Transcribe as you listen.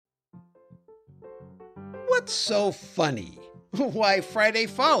What's so funny? Why, Friday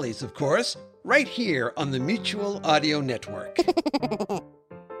Follies, of course, right here on the Mutual Audio Network.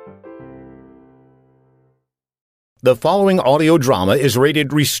 The following audio drama is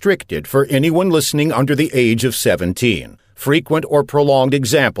rated restricted for anyone listening under the age of 17. Frequent or prolonged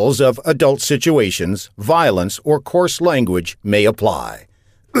examples of adult situations, violence, or coarse language may apply.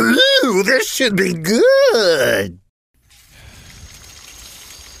 Ooh, this should be good!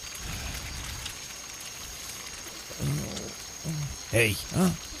 Hey,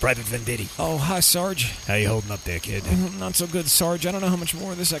 Private Venditti. Oh, hi, Sarge. How you holding up there, kid? Not so good, Sarge. I don't know how much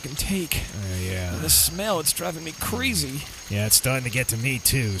more of this I can take. Yeah. And the smell, it's driving me crazy. Yeah, it's starting to get to me,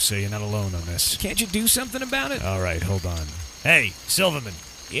 too, so you're not alone on this. Can't you do something about it? All right, hold on. Hey, Silverman.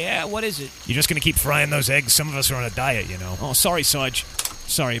 Yeah, what is it? You just gonna keep frying those eggs? Some of us are on a diet, you know. Oh, sorry, Sarge.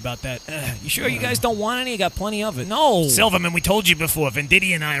 Sorry about that. You sure you guys don't want any? You got plenty of it. No. Silverman, we told you before,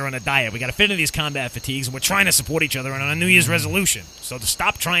 Venditti and I are on a diet. We gotta fit into these combat fatigues, and we're trying to support each other on a New Year's resolution. So to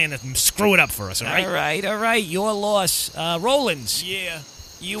stop trying to screw it up for us, all right? All right. Your loss. Rollins. Yeah.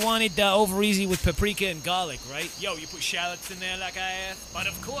 You wanted over easy with paprika and garlic, right? Yo, you put shallots in there like I asked? But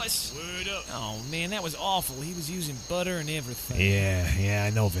of course. Word up. Oh, man, that was awful. He was using butter and everything. Yeah,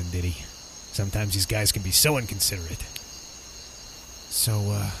 I know, Venditti. Sometimes these guys can be so inconsiderate.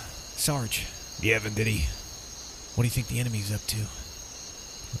 So, Sarge. Yeah, Venditti. What do you think the enemy's up to?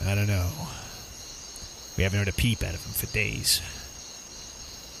 I don't know. We haven't heard a peep out of him for days.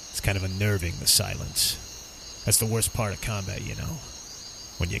 It's kind of unnerving, the silence. That's the worst part of combat, you know.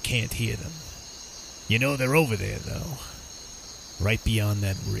 When you can't hear them. You know they're over there, though. Right beyond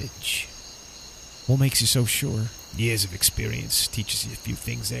that ridge. What makes you so sure? Years of experience teaches you a few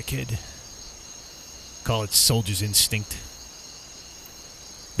things there, kid. Call it soldier's instinct.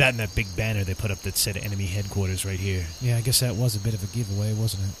 That and that big banner they put up that said enemy headquarters right here. Yeah, I guess that was a bit of a giveaway,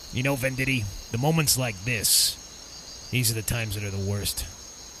 wasn't it? You know, Venditti, the moments like this, these are the times that are the worst.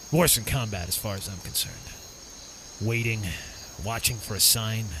 Worse in combat as far as I'm concerned. Waiting, watching for a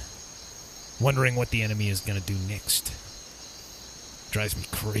sign, wondering what the enemy is going to do next. Drives me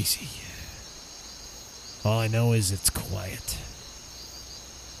crazy. All I know is it's quiet.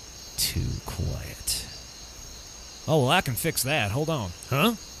 Too quiet. Oh, well, I can fix that. Hold on.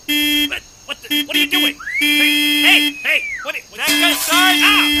 Huh? What are you doing? Hey! What is that good, Sarge?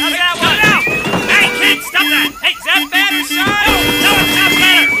 How's that one? Out! Hey, kid, stop that! Hey, is that better, Sarge? No, it's not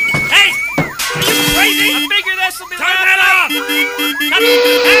better! Hey! Are you crazy? I figure this will be Turn that off! Hey!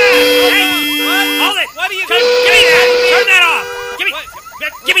 What? Hold it! What are you doing? Give me that! Turn that off!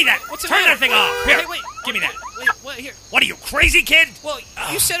 Give me that! Turn that thing off! Here, wait. Give me that. What, here? What are you, crazy, kid? Well,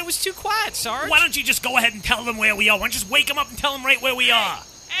 you said it was too quiet, Sarge. Why don't you just go ahead and tell them where we are? Why don't you just wake them up and tell them right where we are?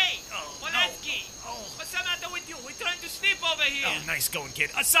 Hey, Wolanski, what's the matter with you? We're trying to sleep over here. Oh, nice going,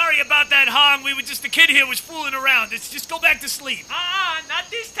 kid. Sorry about that, Hong. The kid here was fooling around. Just go back to sleep. Not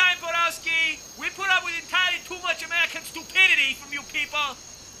this time, Borowski. We put up with entirely too much American stupidity from you people.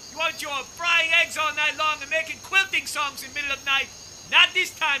 You want your frying eggs all night long and making quilting songs in the middle of the night. Not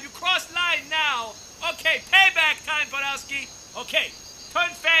this time. You crossed line now. Okay, payback time, Borowski. Okay,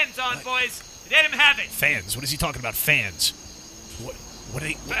 turn fans on, boys. Let him have it. Fans? What is he talking about, fans? What are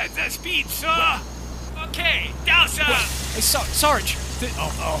they... That's speed, sir. Okay, down, sir. Hey, Sarge.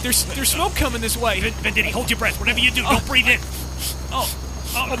 There's smoke coming this way. Venditti, hold your breath. Whatever you do, don't breathe in. Oh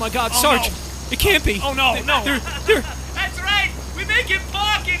my God, Sarge. No. It can't be. Oh, no. They're... That's right. We make it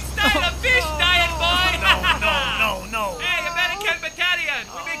pork instead of fish diet, boy. No. Hey, American Battalion.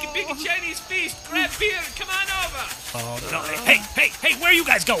 We're making big Chinese feast. Grab beer and come on over. Oh, no. Hey, where are you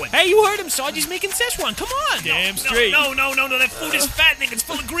guys going? Hey, you heard him, Sarge. He's making Szechuan. Come on. Damn straight. No. That food is fattening. It's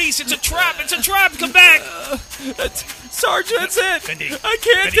full of grease. It's a trap. Come back. Sarge, that's it. Venditti. I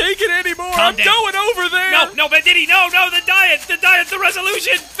can't take it anymore. Calm I'm down. going over there. No, Venditti. No, the diet, the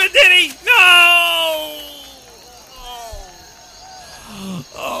resolution. Venditti, no.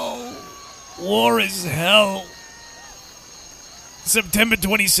 Oh, war is hell. September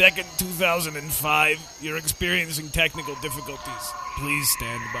 22nd, 2005. You're experiencing technical difficulties. Please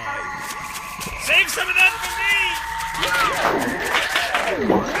stand by. Save some of that for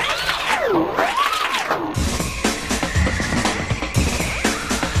me!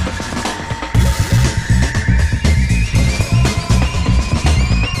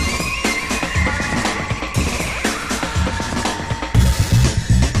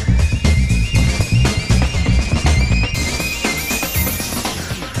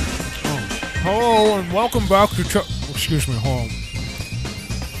 Hello and welcome back to excuse me, hold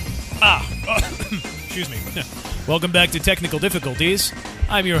on. Excuse me. Welcome back to Technical Difficulties.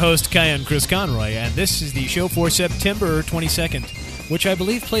 I'm your host, Kyan Chris Conroy, and this is the show for September 22nd. which I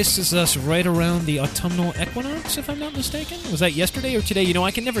believe places us right around the autumnal equinox, if I'm not mistaken. Was that yesterday or today?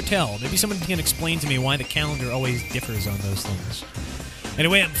 I can never tell. Maybe someone can explain to me why the calendar always differs on those things.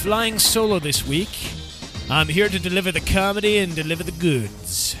 Anyway, I'm flying solo this week. I'm here to deliver the comedy and deliver the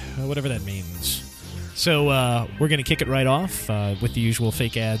goods, whatever that means. So we're going to kick it right off with the usual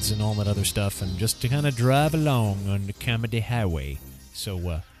fake ads and all that other stuff, and just to kind of drive along on the comedy highway.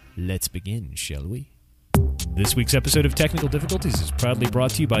 So let's begin, shall we? This week's episode of Technical Difficulties is proudly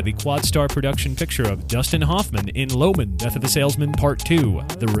brought to you by the Quad-Star production picture of Dustin Hoffman in Loman, Death of the Salesman Part 2,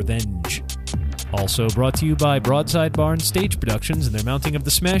 The Revenge. Also brought to you by Broadside Barn Stage Productions and their mounting of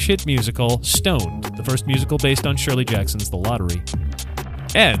the smash hit musical Stoned, the first musical based on Shirley Jackson's The Lottery.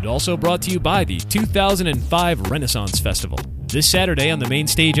 And also brought to you by the 2005 Renaissance Festival. This Saturday on the main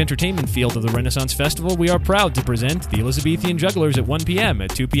stage entertainment field of the Renaissance Festival, we are proud to present the Elizabethan Jugglers at 1 p.m. At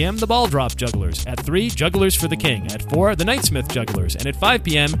 2 p.m., the Ball Drop Jugglers. At 3, Jugglers for the King. At 4, the Knightsmith Jugglers. And at 5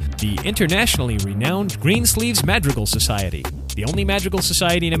 p.m., the internationally renowned Greensleeves Madrigal Society, the only madrigal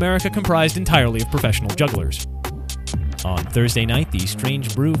society in America comprised entirely of professional jugglers. On Thursday night, the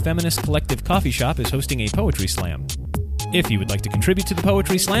Strange Brew Feminist Collective Coffee Shop is hosting a poetry slam. If you would like to contribute to the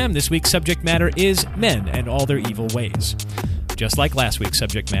Poetry Slam, this week's subject matter is men and all their evil ways. Just like last week's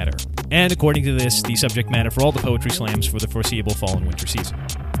subject matter. And according to this, the subject matter for all the Poetry Slams for the foreseeable fall and winter season.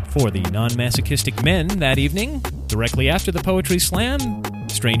 For the non-masochistic men that evening, directly after the Poetry Slam,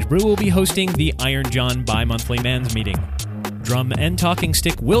 Strange Brew will be hosting the Iron John bi-monthly Man's Meeting. Drum and talking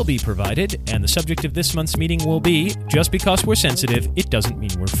stick will be provided, and the subject of this month's meeting will be, just because we're sensitive, it doesn't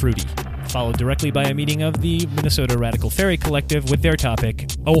mean we're fruity. Followed directly by a meeting of the Minnesota Radical Fairy Collective with their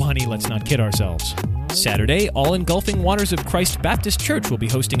topic, Oh Honey, Let's Not Kid Ourselves. Saturday, All Engulfing Waters of Christ Baptist Church will be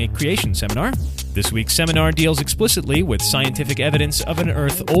hosting a creation seminar. This week's seminar deals explicitly with scientific evidence of an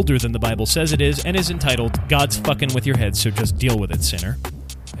Earth older than the Bible says it is, and is entitled, God's Fucking With Your Head, So Just Deal With It, Sinner.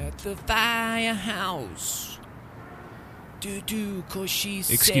 At the firehouse. Cause she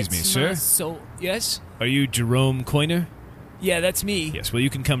Excuse me, sets sir? my soul. Yes? Are you Jerome Coiner? Yeah, that's me. Yes, well,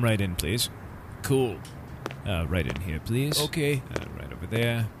 you can come right in, please. Cool. Right in here, please. Okay. Right over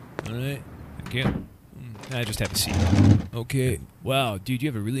there. All right. Thank you. I just have a seat. Okay. Wow, dude, you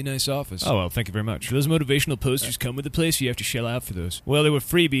have a really nice office. Oh, well, thank you very much. Do those motivational posters come with the place, or you have to shell out for those? Well, they were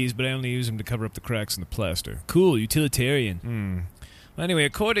freebies, but I only use them to cover up the cracks in the plaster. Cool, utilitarian. Well, anyway,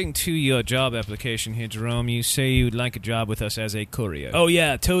 according to your job application here, Jerome, you say you'd like a job with us as a courier. Oh,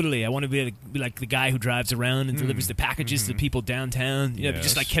 yeah, totally. I want to be like the guy who drives around and delivers the packages to the people downtown. You know, Yes.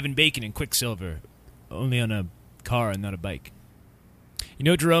 just like Kevin Bacon in Quicksilver, only on a car and not a bike. You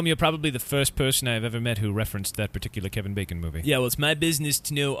know, Jerome, you're probably the first person I've ever met who referenced that particular Kevin Bacon movie. Yeah, well, it's my business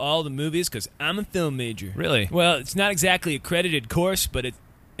to know all the movies because I'm a film major. Really? Well, it's not exactly a credited course, but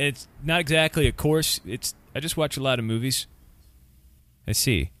it's not exactly a course. I just watch a lot of movies. I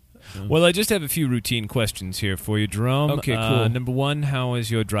see. Well, I just have a few routine questions here for you, Jerome. Okay, cool. Number one, how is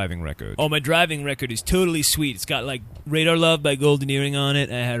your driving record? Oh, my driving record is totally sweet. It's got, like, Radar Love by Golden Earring on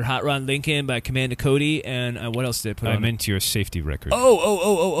it. I had Hot Rod Lincoln by Commander Cody, and what else did I put on I it? meant your safety record.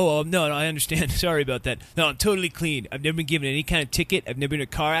 No, I understand. Sorry about that. No, I'm totally clean. I've never been given any kind of ticket. I've never been in a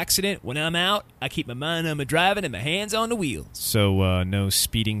car accident. When I'm out, I keep my mind on my driving and my hands on the wheel. So, no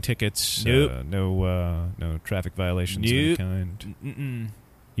speeding tickets? Nope. No traffic violations of any Nope. kind? Mm-mm.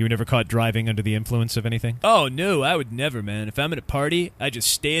 You were never caught driving under the influence of anything? Oh, no, I would never, man. If I'm at a party, I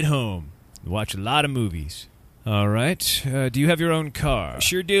just stay at home and watch a lot of movies. All right. Do you have your own car? I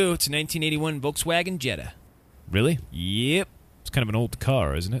sure do. It's a 1981 Volkswagen Jetta. Really? Yep. It's kind of an old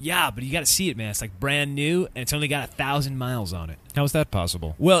car, isn't it? Yeah, but you got to see it, man. It's like brand new, and it's only got 1,000 miles on it. How is that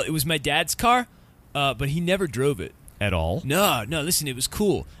possible? Well, it was my dad's car, but he never drove it. At all? No, listen, it was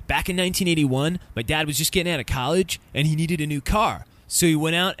cool. Back in 1981, my dad was just getting out of college, and he needed a new car. So he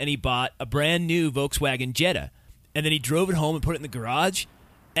went out and he bought a brand new Volkswagen Jetta. And then he drove it home and put it in the garage,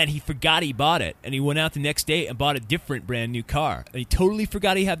 and he forgot he bought it. And he went out the next day and bought a different brand new car. And he totally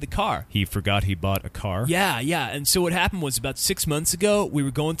forgot he had the car. He forgot he bought a car? Yeah. And so what happened was about 6 months ago, we were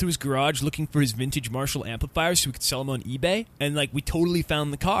going through his garage looking for his vintage Marshall amplifiers so we could sell them on eBay. And, like, we totally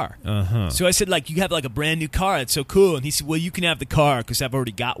found the car. Uh-huh. So I said, like, you have, like, a brand new car. That's so cool. And he said, well, you can have the car because I've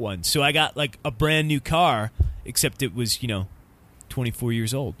already got one. So I got, like, a brand new car, except it was, 24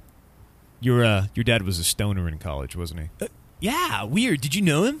 years old. Your dad was a stoner in college, wasn't he? Yeah, weird. Did you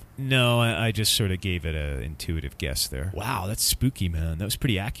know him? No, I just sort of gave it an intuitive guess there. Wow, that's spooky, man. That was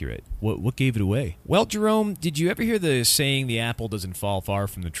pretty accurate. What gave it away? Well, Jerome, did you ever hear the saying the apple doesn't fall far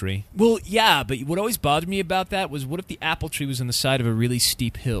from the tree? Well, yeah, but what always bothered me about that was what if the apple tree was on the side of a really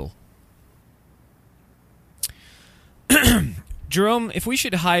steep hill? Jerome, if we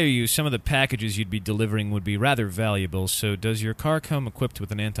should hire you, some of the packages you'd be delivering would be rather valuable, so does your car come equipped with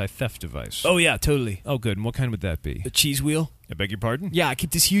an anti-theft device? Oh, yeah, totally. Oh, good. And what kind would that be? A cheese wheel? I beg your pardon? Yeah, I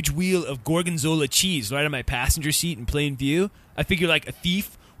keep this huge wheel of gorgonzola cheese right on my passenger seat in plain view. I figure, like, a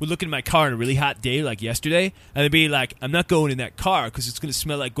thief would look into my car on a really hot day like yesterday, and they'd be like, I'm not going in that car because it's going to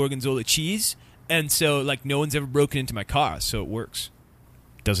smell like gorgonzola cheese. And so, like, no one's ever broken into my car, so it works.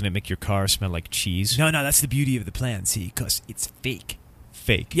 Doesn't it make your car smell like cheese? No, that's the beauty of the plan, see, because it's fake.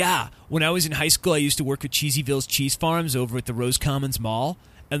 Fake? Yeah. When I was in high school, I used to work with Cheesyville's Cheese Farms over at the Rose Commons Mall.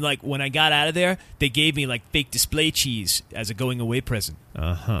 And, like, when I got out of there, they gave me, like, fake display cheese as a going-away present.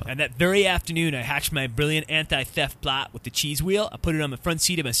 Uh-huh. And that very afternoon, I hatched my brilliant anti-theft plot with the cheese wheel. I put it on the front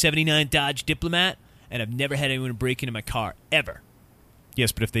seat of my 79 Dodge Diplomat, and I've never had anyone break into my car, ever.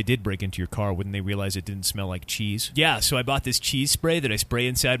 Yes, but if they did break into your car, wouldn't they realize it didn't smell like cheese? Yeah, so I bought this cheese spray that I spray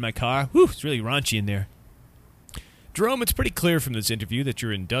inside my car. Whew, it's really raunchy in there. Jerome, it's pretty clear from this interview that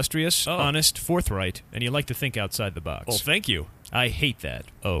you're industrious, honest, forthright, and you like to think outside the box. Well, thank you. I hate that.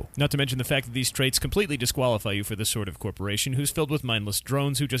 Not to mention the fact that these traits completely disqualify you for this sort of corporation who's filled with mindless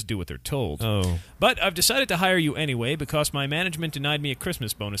drones who just do what they're told. But I've decided to hire you anyway because my management denied me a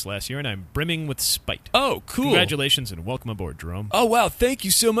Christmas bonus last year and I'm brimming with spite. Oh, cool. Congratulations and welcome aboard, Jerome. Oh, wow, thank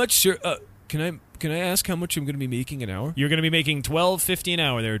you so much, sir. Can I ask how much I'm going to be making an hour? You're going to be making $12.50 an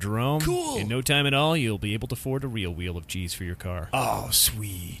hour there, Jerome. Cool. In no time at all, you'll be able to afford a real wheel of cheese for your car. Oh,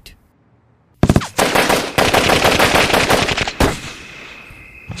 sweet.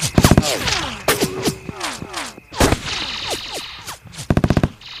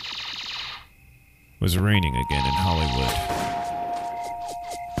 It was raining again in Hollywood.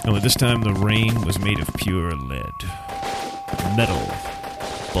 Only this time the rain was made of pure lead. Metal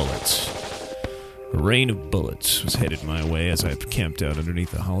bullets. A rain of bullets was headed my way as I camped out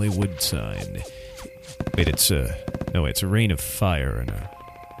underneath the Hollywood sign. Wait, it's a rain of fire and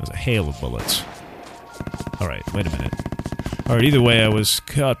there's a hail of bullets. Alright, wait a minute. Alright, either way, I was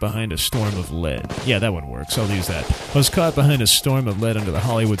caught behind a storm of lead. Yeah, that one works. I'll use that. I was caught behind a storm of lead under the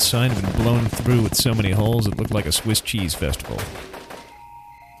Hollywood sign and been blown through with so many holes it looked like a Swiss cheese festival.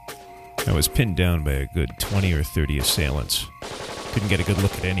 I was pinned down by a good 20 or 30 assailants. Couldn't get a good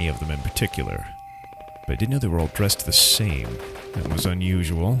look at any of them in particular. But I did know they were all dressed the same. It was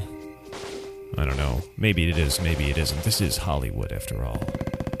unusual. I don't know. Maybe it is, maybe it isn't. This is Hollywood, after all.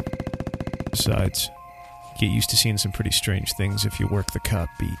 Besides, get used to seeing some pretty strange things if you work the cop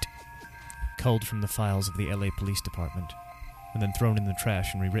beat. Culled from the files of the LA Police Department, and then thrown in the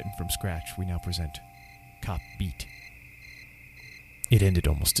trash and rewritten from scratch, we now present Cop Beat. It ended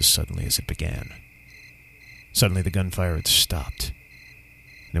almost as suddenly as it began. Suddenly the gunfire had stopped.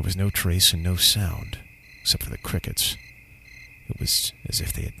 And there was no trace and no sound, except for the crickets. It was as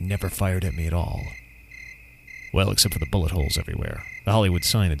if they had never fired at me at all. Well, except for the bullet holes everywhere. The Hollywood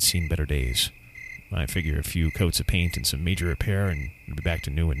sign had seen better days. I figure a few coats of paint and some major repair and we'd be back to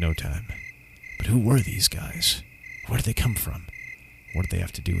new in no time. But who were these guys? Where did they come from? What did they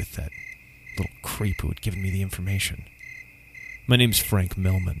have to do with that little creep who had given me the information? My name's Frank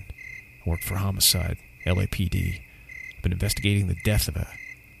Millman. I work for Homicide, LAPD. I've been investigating the death of a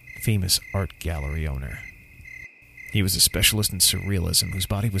famous art gallery owner. He was a specialist in surrealism whose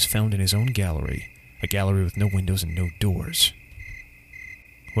body was found in his own gallery, a gallery with no windows and no doors.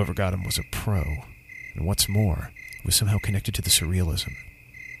 Whoever got him was a pro, and what's more, was somehow connected to the surrealism.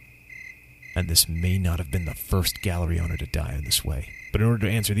 And this may not have been the first gallery owner to die in this way, but in order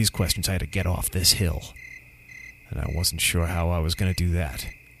to answer these questions I had to get off this hill. And I wasn't sure how I was going to do that.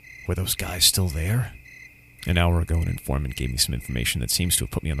 Were those guys still there? An hour ago, an informant gave me some information that seems to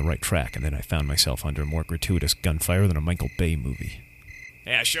have put me on the right track, and then I found myself under more gratuitous gunfire than a Michael Bay movie.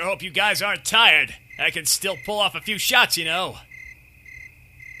 Yeah, I sure hope you guys aren't tired. I can still pull off a few shots, you know.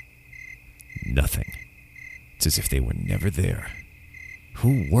 Nothing. It's as if they were never there.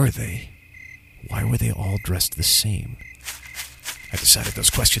 Who were they? Why were they all dressed the same? I decided those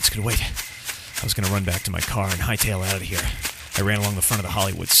questions could wait. I was going to run back to my car and hightail out of here. I ran along the front of the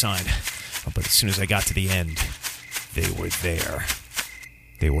Hollywood sign. But as soon as I got to the end, they were there.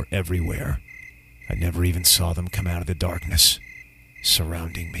 They were everywhere. I never even saw them come out of the darkness,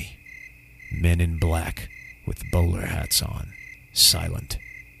 surrounding me. Men in black, with bowler hats on, silent,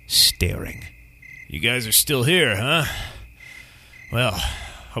 staring. You guys are still here, huh? Well,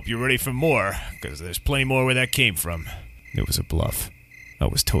 hope you're ready for more, because there's plenty more where that came from. It was a bluff. I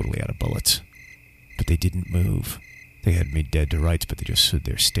was totally out of bullets. But they didn't move. They had me dead to rights, but they just stood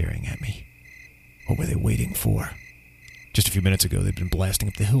there staring at me. What were they waiting for? Just a few minutes ago, they'd been blasting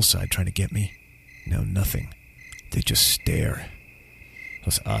up the hillside trying to get me. Now nothing. They just stare.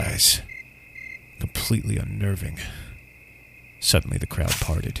 Those eyes. Completely unnerving. Suddenly the crowd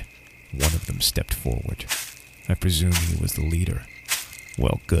parted. One of them stepped forward. I presume he was the leader.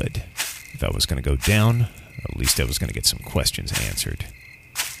 Well, good. If I was going to go down, at least I was going to get some questions answered.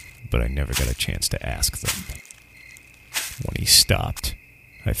 But I never got a chance to ask them. When he stopped,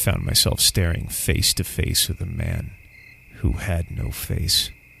 I found myself staring face to face with a man who had no face.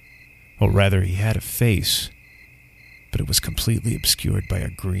 Or rather, he had a face, but it was completely obscured by a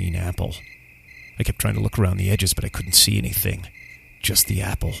green apple. I kept trying to look around the edges, but I couldn't see anything. Just the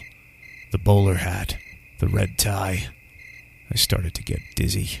apple, the bowler hat, the red tie. I started to get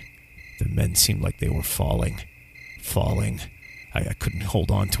dizzy. The men seemed like they were falling. I couldn't hold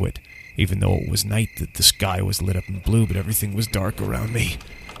on to it. Even though it was night, the sky was lit up in blue, but everything was dark around me.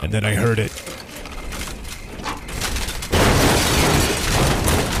 And then I heard it.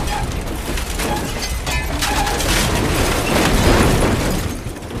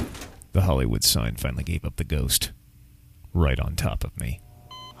 The Hollywood sign finally gave up the ghost. Right on top of me.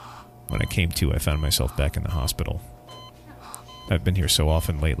 When I came to, I found myself back in the hospital. I've been here so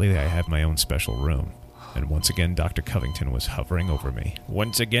often lately that I have my own special room. And once again, Dr. Covington was hovering over me.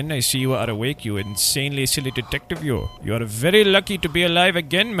 Once again, I see you are awake, you insanely silly detective, you. You are very lucky to be alive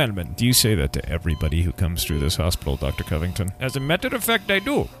again, Melvin. Do you say that to everybody who comes through this hospital, Dr. Covington? As a matter of fact, I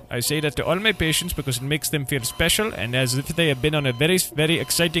do. I say that to all my patients because it makes them feel special and as if they have been on a very, very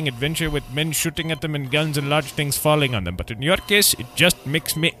exciting adventure with men shooting at them and guns and large things falling on them. But in your case, it just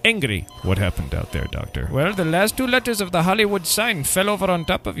makes me angry. What happened out there, Doctor? Well, the last 2 letters of the Hollywood sign fell over on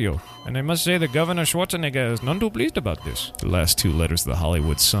top of you. And I must say the Governor Schwarzenegger is none too pleased about this. The last 2 letters of the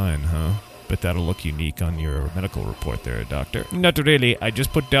Hollywood sign, huh? But that'll look unique on your medical report there, Doctor. Not really. I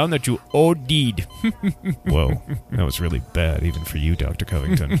just put down that you OD'd. Whoa, that was really bad, even for you, Dr.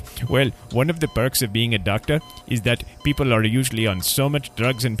 Covington. Well, one of the perks of being a doctor is that people are usually on so much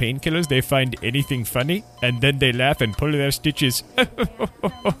drugs and painkillers they find anything funny, and then they laugh and pull their stitches.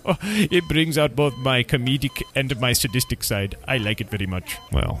 It brings out both my comedic and my sadistic side. I like it very much.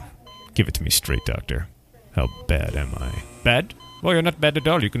 Well, give it to me straight, Doctor. How bad am I? Bad? Well, you're not bad at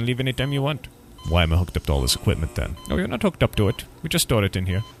all. You can leave anytime you want. Why am I hooked up to all this equipment, then? Oh, you're not hooked up to it. We just store it in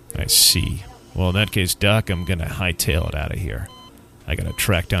here. I see. Well, in that case, Doc, I'm gonna hightail it out of here. I gotta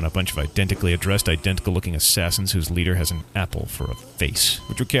track down a bunch of identically addressed, identical-looking assassins whose leader has an apple for a face.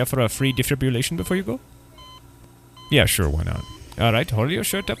 Would you care for a free defibrillation before you go? Yeah, sure, why not? All right, hold your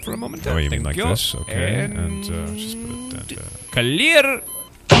shirt up for a moment. Oh, you mean like this? Okay, and just put it clear!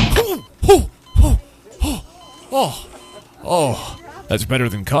 Oh, that's better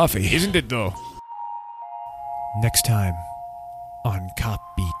than coffee. Isn't it, though? Next time on Cop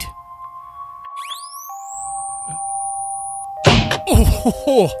Beat.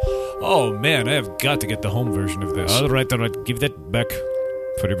 Oh, man, I have got to get the home version of this. All right, give that back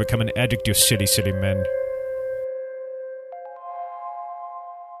before you become an addict, you silly, silly man.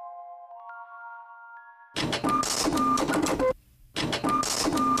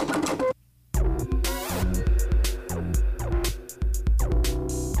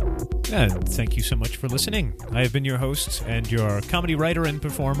 And thank you so much for listening. I have been your host and your comedy writer and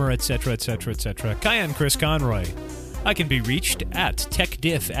performer, etc., Kyan Chris Conroy. I can be reached at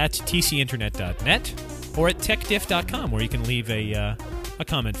techdiff@tcinternet.net or at techdiff.com, where you can leave a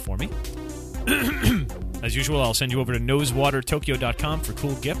comment for me. As usual, I'll send you over to nosewatertokyo.com for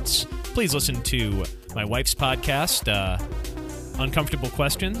cool gifts. Please listen to my wife's podcast, Uncomfortable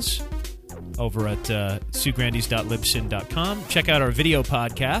Questions, over at suegrandies.libsyn.com. Check out our video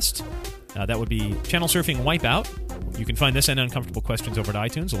podcast. That would be Channel Surfing Wipeout. You can find this and Uncomfortable Questions over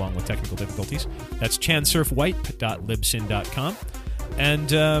at iTunes, along with Technical Difficulties. That's chansurfwipe.libsyn.com.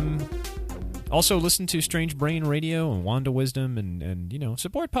 And also listen to Strange Brain Radio and Wanda Wisdom and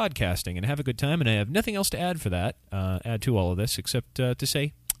support podcasting and have a good time. And I have nothing else to add for that, add to all of this, except to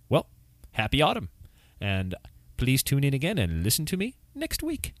say, well, happy autumn. And please tune in again and listen to me next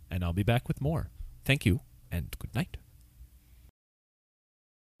week, and I'll be back with more. Thank you, and good night.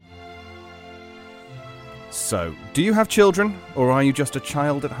 So, do you have children, or are you just a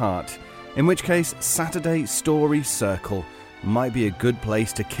child at heart? In which case, Saturday Story Circle might be a good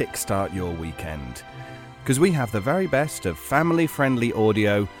place to kickstart your weekend. Because we have the very best of family-friendly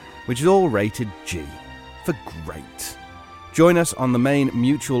audio, which is all rated G, for great. Join us on the main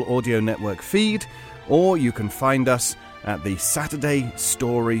Mutual Audio Network feed, or you can find us at the Saturday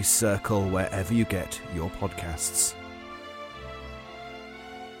Story Circle wherever you get your podcasts.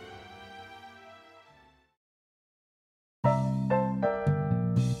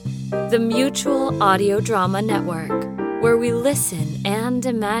 The Mutual Audio Drama Network, where we listen and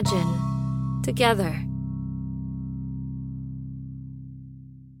imagine together.